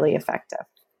and really effective.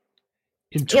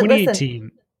 In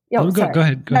 2018, go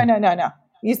ahead. No.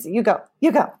 You go.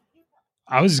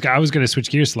 I was going to switch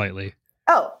gears slightly.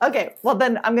 Oh, okay. Well,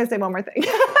 then I'm going to say one more thing.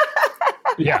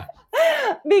 Yeah.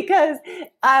 Because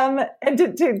and to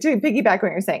piggyback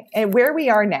what you're saying, and where we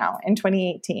are now in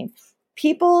 2018,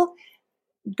 people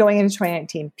going into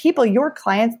 2019, your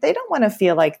clients, they don't want to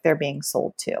feel like they're being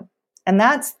sold to. And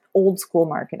that's old school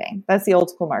marketing. That's the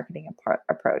old school marketing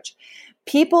approach.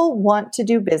 People want to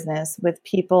do business with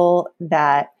people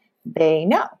that they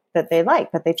know, that they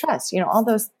like, that they trust. All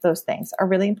those things are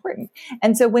really important.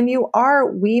 And so when you are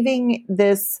weaving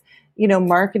this,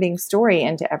 marketing story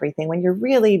into everything, when you're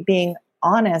really being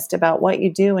honest about what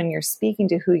you do and you're speaking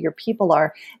to who your people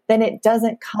are, then it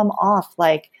doesn't come off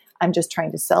like I'm just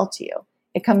trying to sell to you.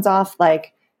 It comes off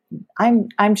like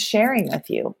I'm sharing with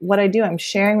you what I do. I'm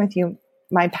sharing with you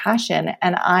my passion,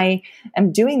 and I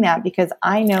am doing that because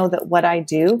I know that what I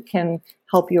do can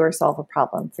help you or solve a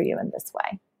problem for you in this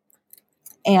way.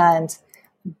 And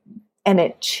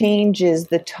it changes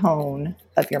the tone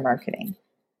of your marketing.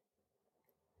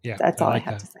 Yeah, that's all I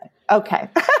have to say. Okay.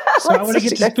 So I want to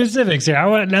get to specifics here. I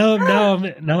want now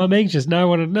I'm anxious. Now I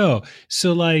want to know.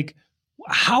 So like,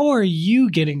 how are you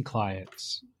getting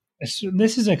clients?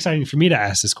 This is exciting for me to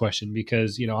ask this question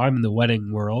because, I'm in the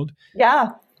wedding world. Yeah.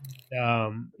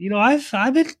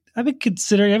 I've been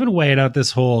considering, I've been weighing out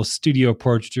this whole studio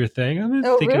portraiture thing. I've been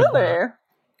thinking really?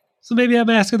 So maybe I'm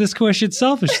asking this question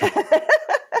selfishly.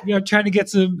 Trying to get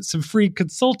some free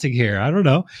consulting here. I don't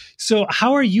know. So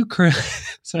how are you currently?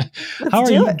 How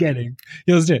are you getting?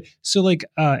 Let's do it. So like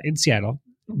in Seattle,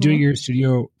 doing your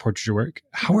studio portraiture work,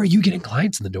 how are you getting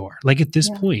clients in the door? Like at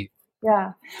this point?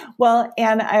 Yeah. Well,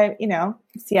 and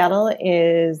Seattle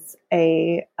is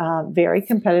a very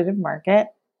competitive market,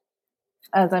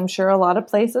 as I'm sure a lot of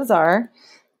places are.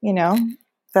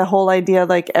 The whole idea,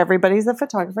 like everybody's a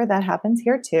photographer, that happens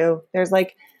here too. There's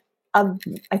like,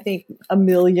 I think a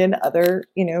million other,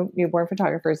 newborn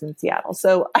photographers in Seattle.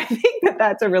 So I think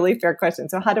that's a really fair question.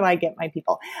 So how do I get my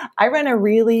people? I run a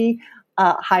really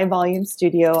high volume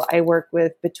studio. I work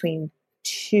with between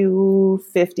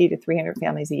 250 to 300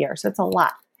 families a year. So it's a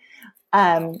lot.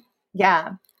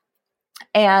 Yeah.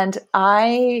 And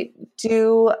I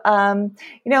do,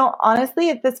 honestly,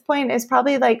 at this point, it's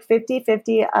probably like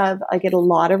 50-50 of, I get a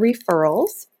lot of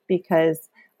referrals because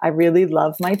I really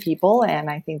love my people. And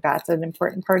I think that's an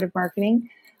important part of marketing.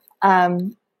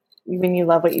 When you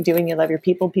love what you do and you love your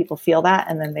people, people feel that,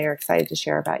 and then they're excited to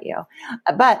share about you.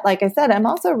 But like I said, I'm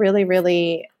also really,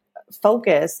 really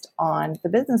focused on the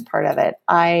business part of it.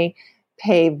 I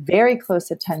pay very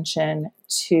close attention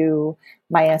to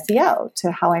my SEO,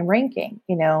 to how I'm ranking,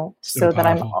 so that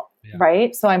I'm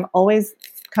right. So I'm always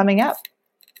coming up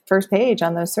first page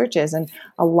on those searches. And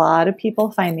a lot of people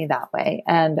find me that way.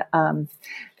 And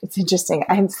it's interesting.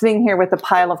 I'm sitting here with a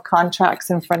pile of contracts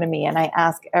in front of me, and I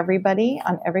ask everybody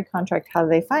on every contract, how do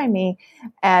they find me?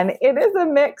 And it is a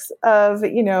mix of,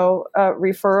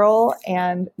 referral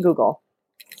and Google,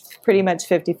 pretty much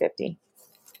 50-50.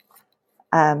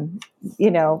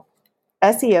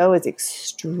 SEO is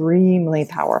extremely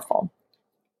powerful.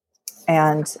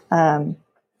 And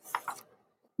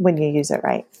when you use it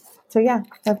right. So yeah,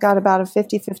 I've got about a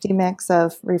 50-50 mix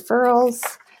of referrals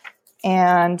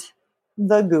and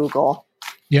the Google.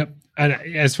 Yep. And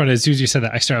as funny, as soon as you said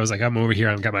that, I was like, I'm over here.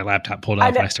 I've got my laptop pulled up.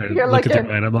 And I started looking through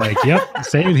mine. I'm like, yep,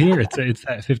 same here. It's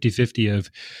that 50-50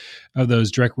 of those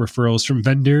direct referrals from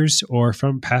vendors or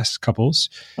from past couples,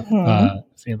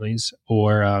 families,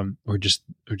 or just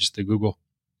the Google.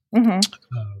 What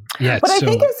I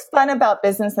think is fun about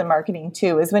business and marketing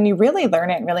too is when you really learn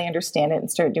it and really understand it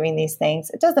and start doing these things.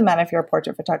 It doesn't matter if you're a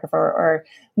portrait photographer or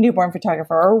newborn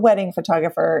photographer or wedding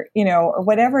photographer, or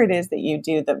whatever it is that you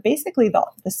do. That basically the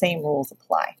same rules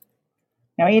apply.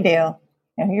 Know what you do,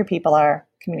 know who your people are,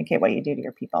 communicate what you do to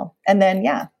your people, and then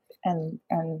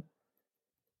and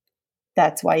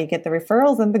that's why you get the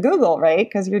referrals and the Google, right?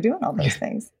 Because you're doing all those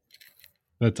things.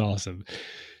 That's awesome.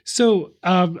 So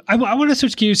I want to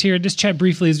switch gears here and just chat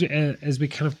briefly as we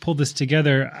kind of pull this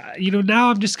together. Now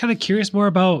I'm just kind of curious more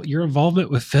about your involvement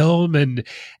with film, and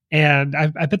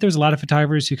I bet there's a lot of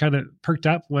photographers who kind of perked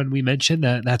up when we mentioned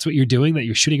that that's what you're doing, that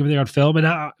you're shooting everything on film. And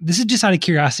now, this is just out of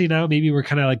curiosity. Now maybe we're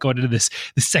kind of like going into the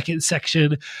second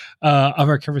section of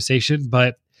our conversation,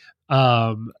 but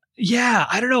yeah,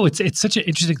 I don't know. It's such an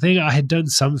interesting thing. I had done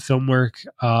some film work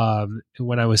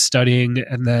when I was studying,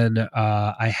 and then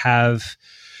I have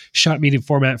shot medium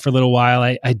format for a little while.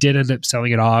 I did end up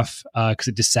selling it off because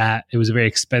it just sat. It was a very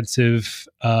expensive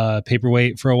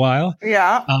paperweight for a while.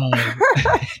 Yeah.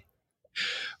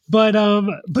 But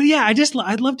yeah,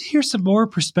 I'd love to hear some more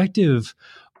perspective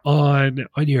on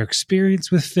your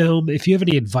experience with film. If you have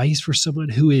any advice for someone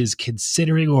who is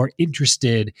considering or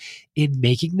interested in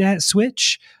making that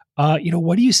switch,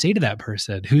 what do you say to that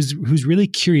person who's really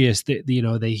curious that,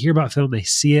 they hear about film, they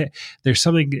see it, there's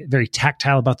something very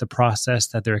tactile about the process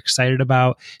that they're excited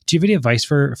about. Do you have any advice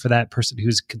for that person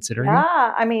who's considering it?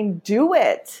 Yeah, I mean, do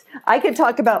it. I could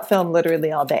talk about film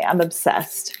literally all day. I'm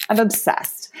obsessed.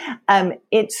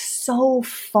 It's so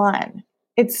fun.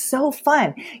 It's so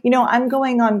fun. I'm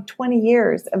going on 20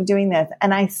 years of doing this,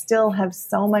 and I still have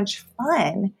so much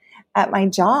fun at my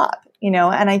job,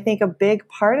 and I think a big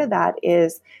part of that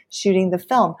is shooting the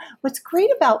film. What's great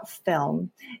about film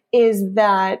is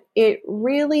that it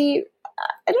really,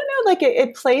 I don't know, like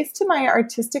it plays to my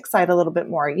artistic side a little bit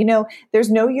more.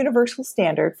 There's no universal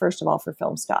standard, first of all, for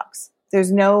film stocks.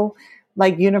 There's no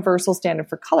like universal standard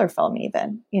for color film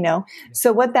even,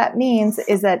 So what that means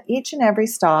is that each and every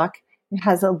stock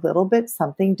has a little bit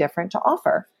something different to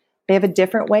offer. They have a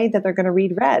different way that they're going to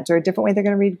read reds, or a different way they're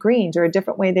going to read greens, or a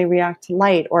different way they react to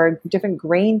light, or a different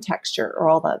grain texture, or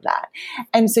all of that.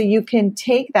 And so you can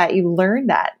take that, you learn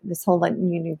that, this whole,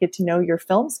 you get to know your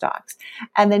film stocks,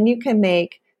 and then you can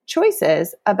make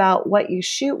choices about what you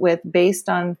shoot with based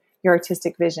on your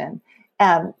artistic vision.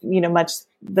 Much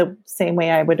the same way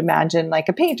I would imagine like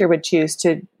a painter would choose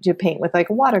to paint with like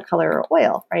a watercolor or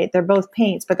oil, right? They're both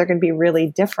paints, but they're going to be really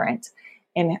different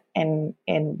in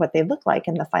what they look like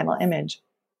in the final image.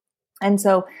 And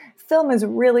so film is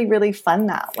really, really fun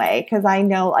that way. Cause I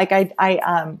know, like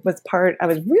I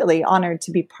was really honored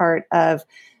to be part of,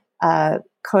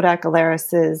 Kodak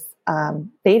Alaris's,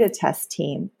 beta test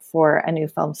team for a new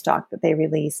film stock that they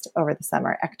released over the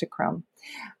summer, Ektachrome.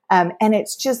 And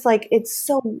it's just like, it's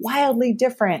so wildly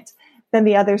different than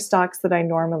the other stocks that I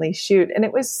normally shoot. And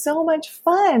it was so much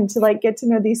fun to like get to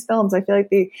know these films. I feel like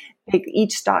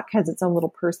each stock has its own little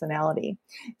personality.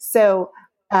 So,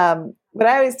 what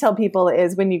I always tell people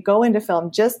is when you go into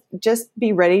film, just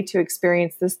be ready to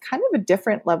experience this kind of a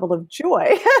different level of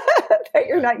joy that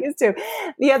you're not used to.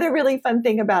 The other really fun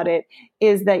thing about it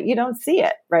is that you don't see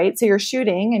it, right? So you're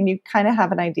shooting and you kind of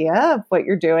have an idea of what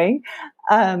you're doing.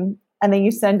 And then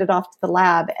you send it off to the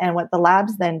lab. And what the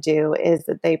labs then do is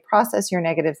that they process your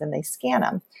negatives and they scan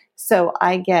them. So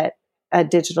I get a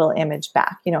digital image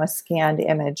back, a scanned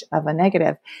image of a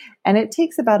negative. And it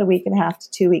takes about a week and a half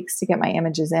to 2 weeks to get my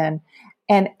images in.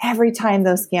 And every time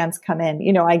those scans come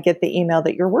in, I get the email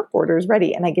that your work order is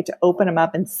ready, and I get to open them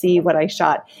up and see what I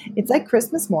shot. It's like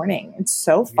Christmas morning. It's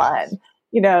so fun,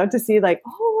 to see like,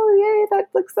 oh, yay, that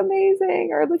looks amazing.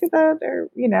 Or look at that. Or,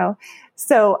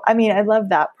 so, I love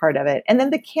that part of it. And then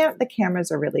the cameras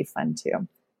are really fun too.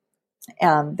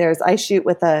 I shoot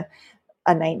with a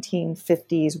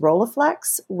 1950s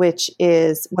Rolleiflex, which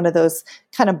is one of those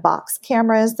kind of box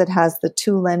cameras that has the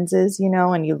two lenses,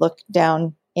 and you look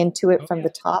down into it from the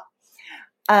top.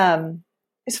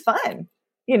 It's fun,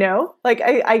 like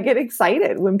I get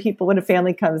excited when a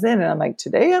family comes in and I'm like,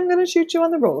 today I'm going to shoot you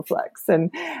on the Rolleiflex, and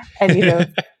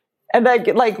and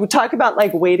like talk about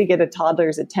like way to get a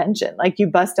toddler's attention. Like you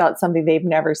bust out something they've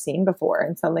never seen before,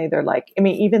 and suddenly they're like,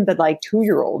 even the like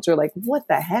 2-year-olds are like, what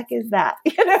the heck is that?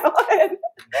 And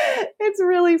it's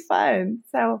really fun.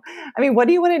 So, what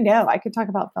do you want to know? I could talk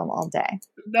about film all day.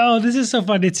 No, this is so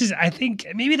fun. It's just, I think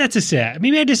maybe that's a set.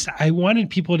 Maybe I wanted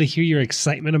people to hear your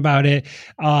excitement about it.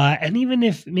 And even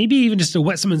just to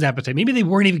whet someone's appetite. Maybe they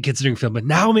weren't even considering film, but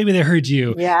now maybe they heard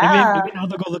you. Yeah. Maybe now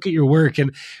they'll go look at your work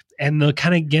and they'll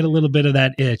kind of get a little bit of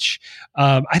that itch.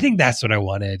 I think that's what I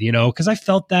wanted, because I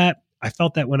felt that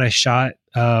when I shot,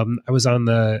 I was on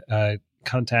the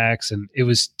Contax, and it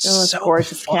was so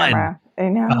gorgeous fun. Camera. I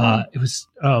know. It was,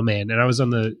 oh man. And I was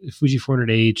on the Fuji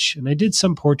 400H, and I did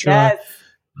some Portra. Yes.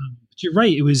 But you're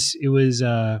right. It was here's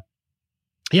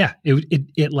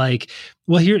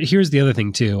the other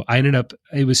thing too.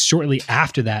 It was shortly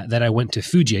after that I went to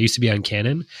Fuji. I used to be on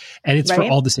Canon, and it's for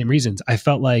all the same reasons. I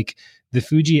felt like the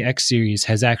Fuji X series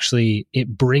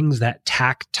it brings that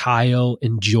tactile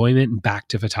enjoyment back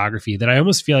to photography that I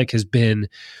almost feel like has been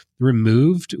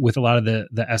removed with a lot of the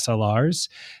SLRs,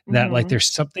 that like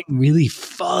there's something really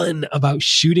fun about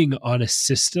shooting on a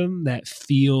system that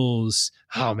feels,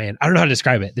 oh man, I don't know how to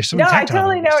describe it. There's something tactile. I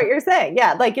totally know what you're saying.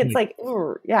 Yeah. Like it's like,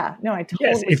 yeah, no, I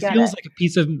totally it feels like a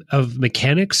piece of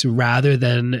mechanics rather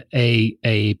than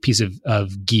a piece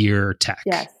of gear tech.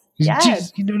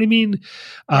 Yes. You know what I mean?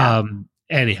 Yeah.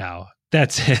 Anyhow,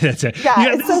 that's it.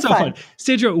 Yeah, this is so fun.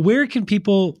 Sandra, where can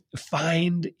people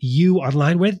find you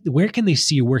online? Where can they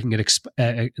see you working, get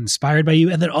inspired by you?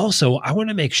 And then also, I want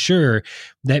to make sure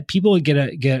that people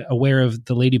get aware of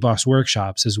the Lady Boss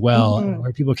workshops as well, and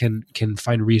where people can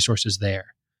find resources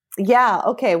there. Yeah.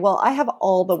 Okay. Well, I have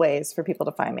all the ways for people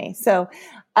to find me. So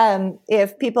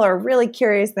if people are really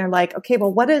curious and they're like, okay,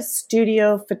 well, what does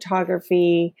studio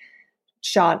photography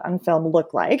shot on film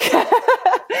look like?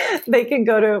 They can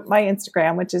go to my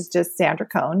Instagram, which is just Sandra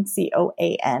Coan,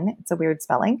 Coan. It's a weird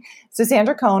spelling. So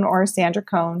Sandra Coan or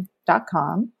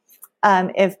sandracoan.com.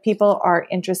 If people are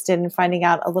interested in finding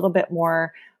out a little bit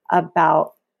more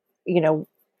about,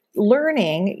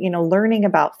 learning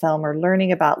about film or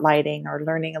learning about lighting or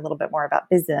learning a little bit more about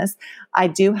business, I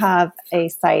do have a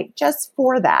site just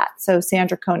for that. So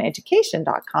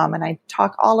sandracoaneducation.com. And I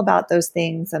talk all about those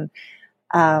things and,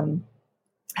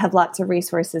 have lots of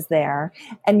resources there.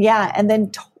 And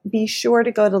then be sure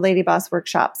to go to Lady Boss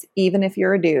workshops, even if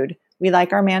you're a dude. We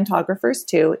like our mantographers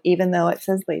too, even though it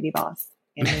says Lady Boss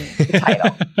in the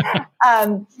title.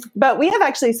 But we have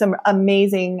actually some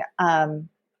amazing,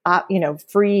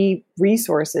 free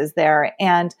resources there.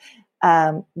 And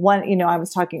one, I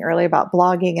was talking earlier about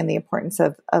blogging and the importance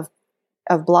of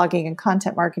of blogging and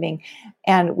content marketing.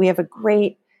 And we have a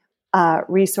great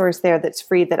resource there that's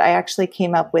free that I actually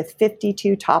came up with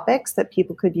 52 topics that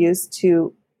people could use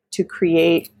to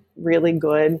create really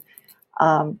good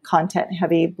content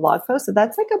heavy blog posts. So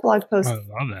that's like a blog post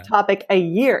topic a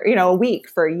year, a week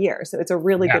for a year. So it's a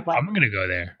really good one. I'm going to go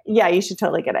there. Yeah, you should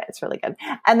totally get it. It's really good.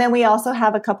 And then we also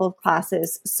have a couple of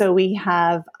classes. So we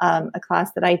have a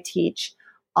class that I teach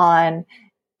on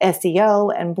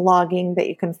SEO and blogging that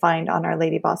you can find on our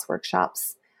Lady Boss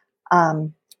Workshops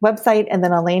website. And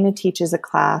then Elena teaches a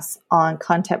class on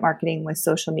content marketing with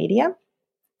social media.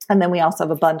 And then we also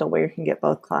have a bundle where you can get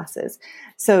both classes.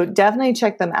 So definitely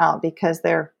check them out because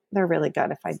they're really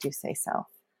good, if I do say so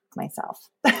myself.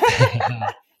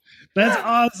 That's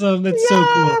awesome. That's so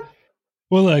cool.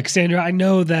 Well, look, Sandra, I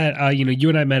know that you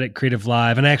and I met at Creative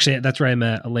Live, and actually that's where I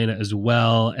met Elena as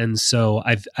well. And so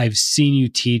I've seen you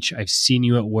teach, I've seen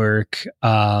you at work,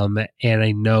 and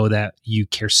I know that you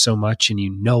care so much, and you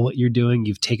know what you're doing.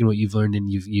 You've taken what you've learned,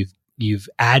 and you've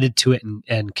added to it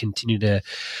and continue to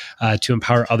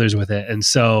empower others with it. And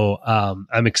so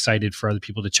I'm excited for other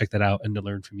people to check that out and to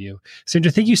learn from you.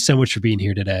 Sandra, thank you so much for being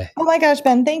here today. Oh my gosh,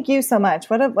 Ben, thank you so much.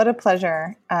 What a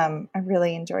pleasure. I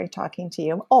really enjoy talking to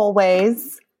you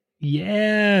always.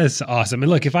 Yes. Awesome.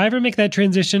 And look, if I ever make that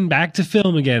transition back to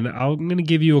film again, I'm going to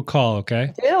give you a call.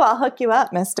 Okay. I'll hook you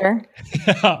up, mister.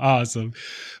 Awesome.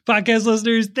 Podcast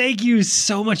listeners, thank you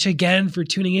so much again for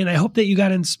tuning in. I hope that you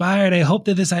got inspired. I hope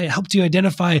that I helped you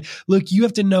identify, look, you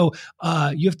have to know,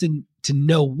 to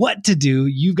know what to do.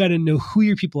 You've got to know who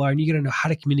your people are and you got to know how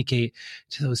to communicate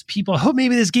to those people. I hope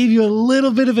maybe this gave you a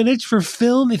little bit of an itch for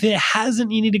film. If it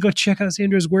hasn't, you need to go check out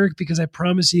Sandra's work because I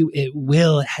promise you it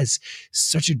will. It has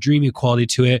such a dreamy quality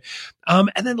to it.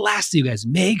 And then lastly, you guys,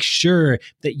 make sure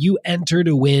that you enter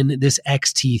to win this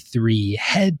XT3.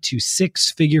 Head to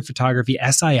Six Figure Photography,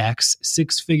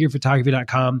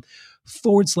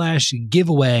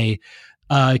 sixfigurephotography.com/giveaway.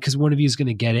 Because one of you is going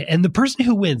to get it. And the person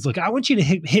who wins, look, I want you to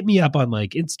hit me up on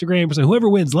like Instagram or something. Whoever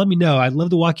wins, let me know. I'd love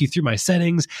to walk you through my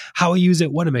settings, how I use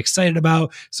it, what I'm excited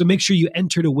about. So make sure you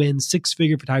enter to win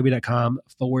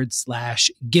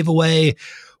sixfigurephotography.com/giveaway.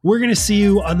 We're going to see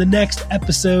you on the next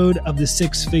episode of the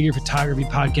Six Figure Photography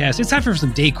Podcast. It's time for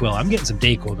some Dayquil. I'm getting some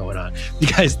Dayquil going on. You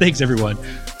guys, thanks everyone.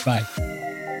 Bye.